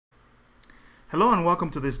Hello and welcome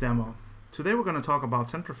to this demo. Today we're going to talk about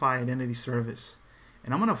Centrify Identity Service,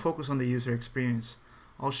 and I'm going to focus on the user experience.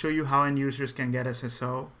 I'll show you how end users can get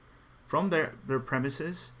SSO from their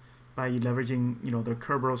premises by leveraging their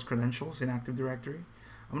Kerberos credentials in Active Directory.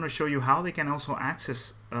 I'm going to show you how they can also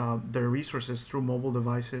access their resources through mobile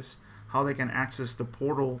devices, how they can access the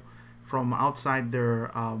portal from outside their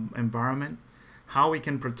environment, how we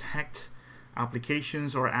can protect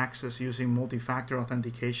applications or access using multi-factor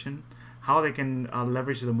authentication, how they can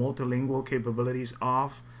leverage the multilingual capabilities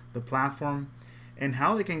of the platform, and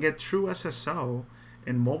how they can get true SSO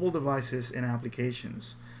in mobile devices and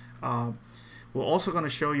applications. We're also going to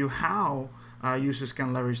show you how users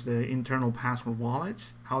can leverage the internal password wallet,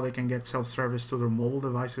 how they can get self-service to their mobile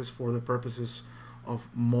devices for the purposes of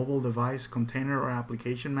mobile device container or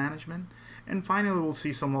application management, and finally we'll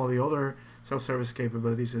see some of the other self-service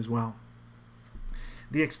capabilities as well.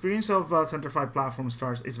 The experience of Centrify platform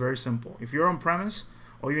is very simple. If you're on premise,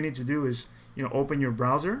 all you need to do is open your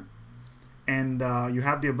browser, and you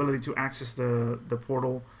have the ability to access the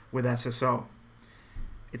portal with SSO.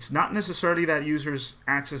 It's not necessarily that users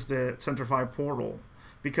access the Centrify portal,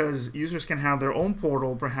 because users can have their own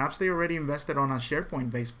portal. Perhaps they already invested on a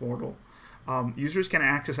Sharepoint-based portal. Users can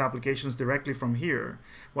access applications directly from here.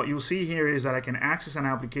 What you'll see here is that I can access an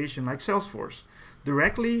application like Salesforce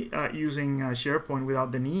directly using Sharepoint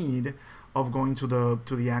without the need of going to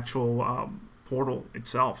the actual portal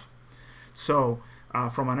itself. So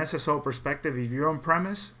from an SSO perspective, if you're on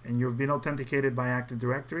premise and you've been authenticated by Active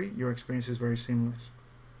Directory, your experience is very seamless.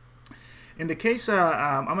 In the case,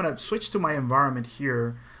 I'm going to switch to my environment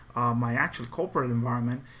here, my actual corporate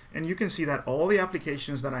environment, and you can see that all the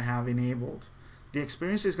applications that I have enabled, the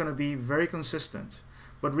experience is going to be very consistent.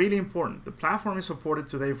 But really important, the platform is supported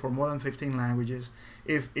today for more than 15 languages.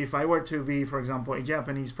 If I were to be, for example, a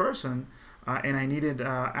Japanese person and I needed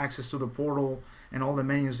access to the portal and all the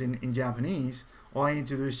menus in Japanese, all I need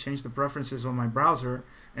to do is change the preferences on my browser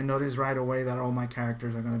and notice right away that all my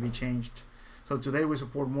characters are going to be changed. So today we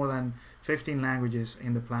support more than 15 languages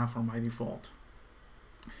in the platform by default.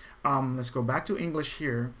 Let's go back to English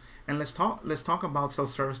here, and let's talk about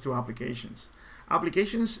self-service to applications.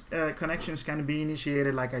 Applications connections can be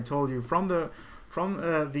initiated, like I told you, from the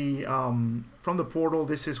portal.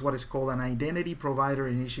 This is what is called an identity provider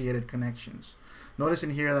initiated connections. Notice in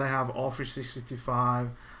here that I have Office 365,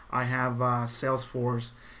 I have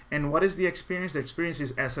Salesforce, and what is the experience? The experience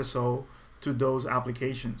is SSO to those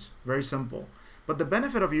applications. Very simple. But the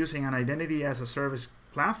benefit of using an identity as a service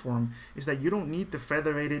platform is that you don't need the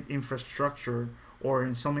federated infrastructure, or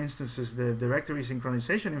in some instances the directory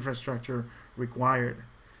synchronization infrastructure required.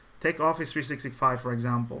 Take Office 365 for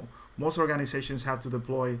example. Most organizations have to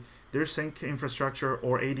deploy their sync infrastructure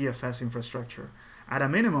or ADFS infrastructure. At a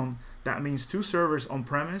minimum, that means 2 servers on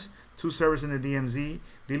premise, 2 servers in the DMZ,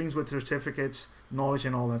 dealing with certificates, knowledge,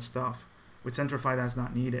 and all that stuff. With Centrify, that's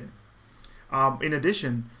not needed. In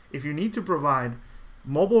addition, if you need to provide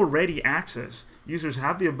mobile-ready access, users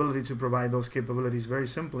have the ability to provide those capabilities very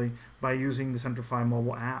simply by using the Centrify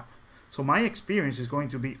mobile app. So my experience is going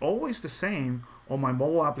to be always the same on my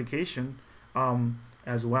mobile application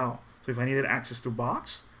as well. So if I needed access to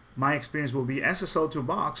Box, my experience will be SSO to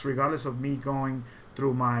Box regardless of me going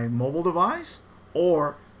through my mobile device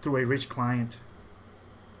or through a rich client.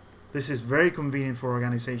 This is very convenient for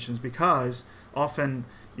organizations because often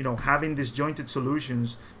having disjointed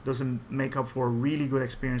solutions doesn't make up for a really good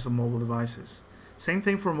experience on mobile devices. Same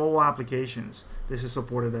thing for mobile applications. This is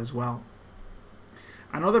supported as well.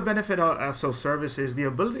 Another benefit of self-service is the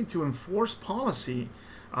ability to enforce policy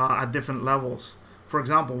at different levels. For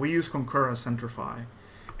example, we use Concur as Centrify.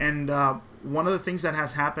 And one of the things that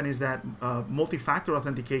has happened is that multi-factor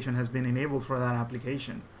authentication has been enabled for that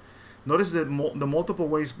application. Notice that the multiple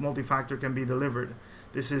ways multi-factor can be delivered.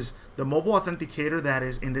 This is the mobile authenticator that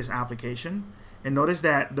is in this application. And notice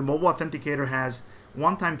that the mobile authenticator has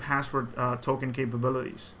one-time password token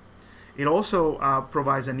capabilities. It also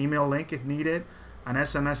provides an email link if needed, an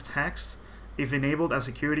SMS text, if enabled, a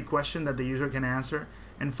security question that the user can answer,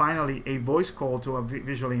 and finally, a voice call to a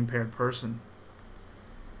visually impaired person.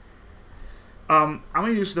 I'm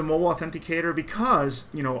going to use the mobile authenticator because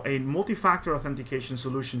a multi-factor authentication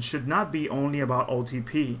solution should not be only about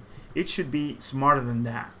OTP. It should be smarter than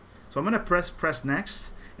that. So I'm going to press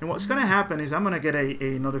next, and what's going to happen is I'm going to get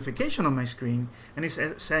a notification on my screen, and it's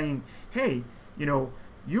saying, hey,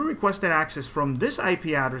 you requested access from this IP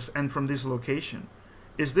address and from this location.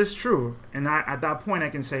 Is this true? And at that point I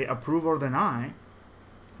can say approve or deny.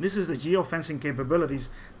 This is the geofencing capabilities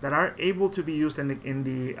that are able to be used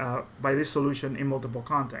by this solution in multiple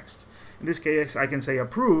contexts. In this case, I can say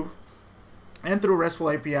approve, And through RESTful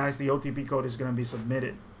APIs, the OTP code is going to be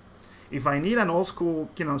submitted. If I need an old school,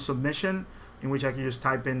 submission in which I can just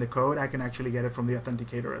type in the code, I can actually get it from the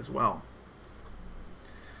Authenticator as well.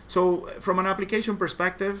 So from an application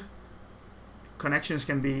perspective, connections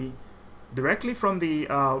can be directly from the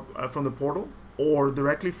portal, or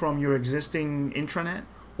directly from your existing intranet,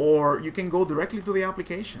 or you can go directly to the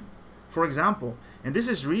application. For example, and this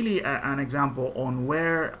is really an example on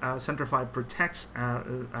where Centrify protects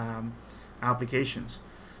applications.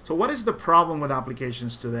 So what is the problem with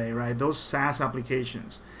applications today, right? Those SaaS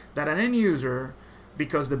applications that an end user,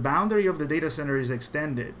 because the boundary of the data center is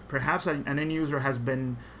extended, perhaps an end user has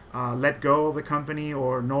been let go of the company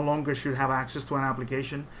or no longer should have access to an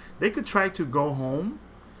application, they could try to go home.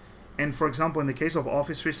 And for example, in the case of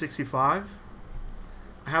Office 365,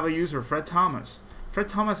 I have a user, Fred Thomas. Fred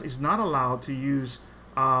Thomas is not allowed to use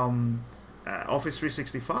Office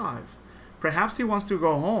 365. Perhaps he wants to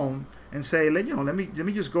go home and say, let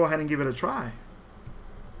me just go ahead and give it a try.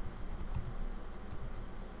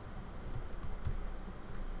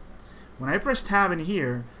 When I press tab in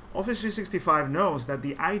here, Office 365 knows that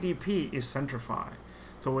the IDP is Centrify.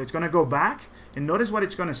 So it's going to go back, and notice what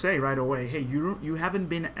it's going to say right away. Hey, you haven't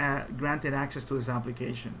been granted access to this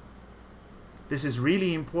application. This is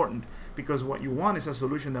really important because what you want is a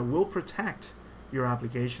solution that will protect your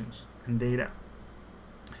applications and data.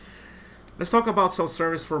 Let's talk about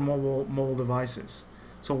self-service for mobile devices.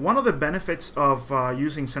 So one of the benefits of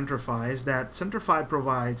using Centrify is that Centrify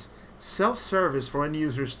provides self-service for end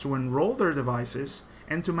users to enroll their devices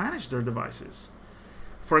and to manage their devices.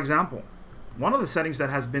 For example, one of the settings that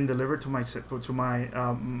has been delivered to my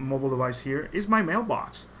mobile device here is my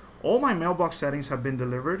mailbox. All my mailbox settings have been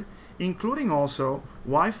delivered, including also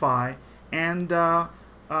Wi-Fi and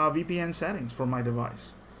VPN settings for my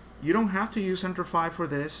device. You don't have to use Centrify for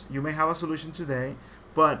this. You may have a solution today,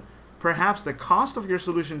 but perhaps the cost of your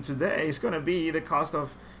solution today is going to be the cost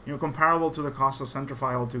of, comparable to the cost of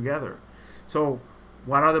Centrify altogether. So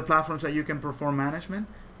what are the platforms that you can perform management?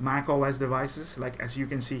 MacOS devices, like as you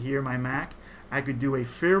can see here, my Mac. I could do a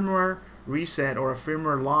firmware reset or a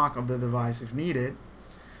firmware lock of the device if needed.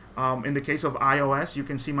 In the case of iOS, you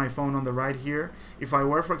can see my phone on the right here. If I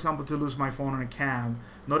were, for example, to lose my phone in a cab,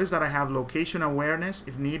 notice that I have location awareness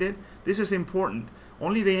if needed. This is important.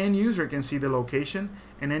 Only the end user can see the location,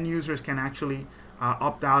 and end users can actually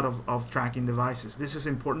opt out of tracking devices. This is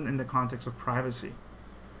important in the context of privacy.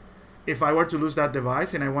 If I were to lose that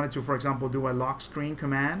device and I wanted to, for example, do a lock screen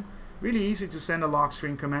command, really easy to send a lock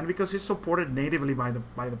screen command because it's supported natively by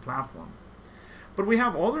the platform. But we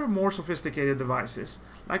have other more sophisticated devices,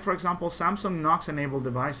 like for example Samsung Knox enabled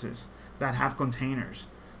devices that have containers.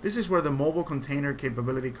 This is where the mobile container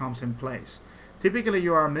capability comes in place. Typically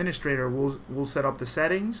your administrator will set up the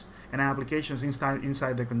settings and applications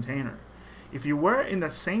inside the container. If you were in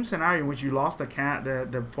that same scenario in which you lost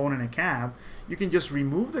the phone in a cab, you can just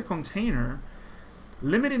remove the container,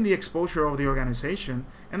 limiting the exposure of the organization,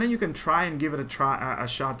 and then you can try and give it a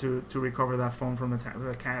shot to recover that phone from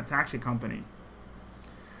the taxi company.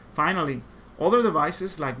 Finally, other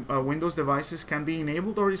devices like Windows devices can be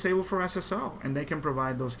enabled or disabled for SSO, and they can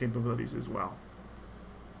provide those capabilities as well.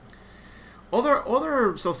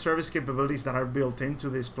 Other self-service capabilities that are built into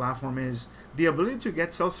this platform is the ability to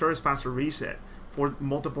get self-service password reset for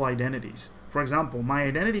multiple identities. For example, my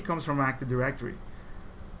identity comes from Active Directory.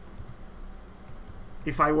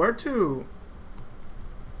 If I were to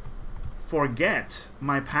forget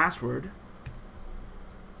my password,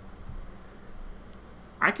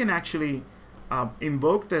 I can actually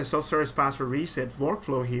invoke the self-service password reset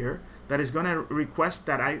workflow here that is going to request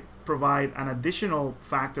that I provide an additional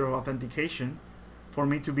factor of authentication for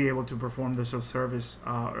me to be able to perform the self-service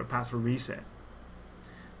password reset.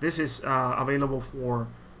 This is available for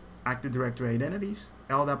Active Directory identities,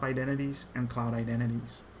 LDAP identities, and cloud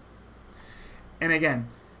identities. And again,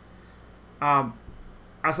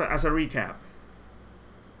 as a recap,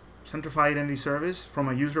 Centrify Identity Service, from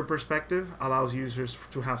a user perspective, allows users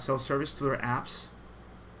to have self-service to their apps.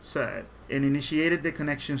 It initiated the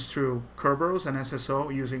connections through Kerberos and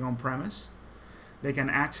SSO using on-premise. They can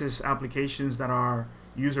access applications that are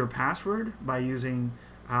user password by using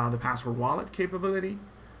the password wallet capability.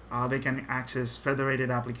 They can access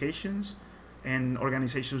federated applications, and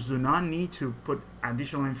organizations do not need to put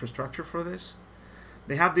additional infrastructure for this.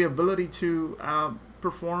 They have the ability to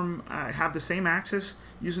have the same access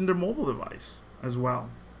using their mobile device as well.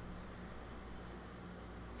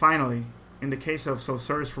 Finally, in the case of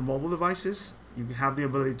self-service for mobile devices, you have the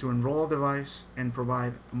ability to enroll a device and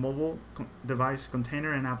provide mobile device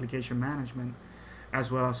container and application management, as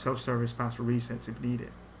well as self-service password resets if needed.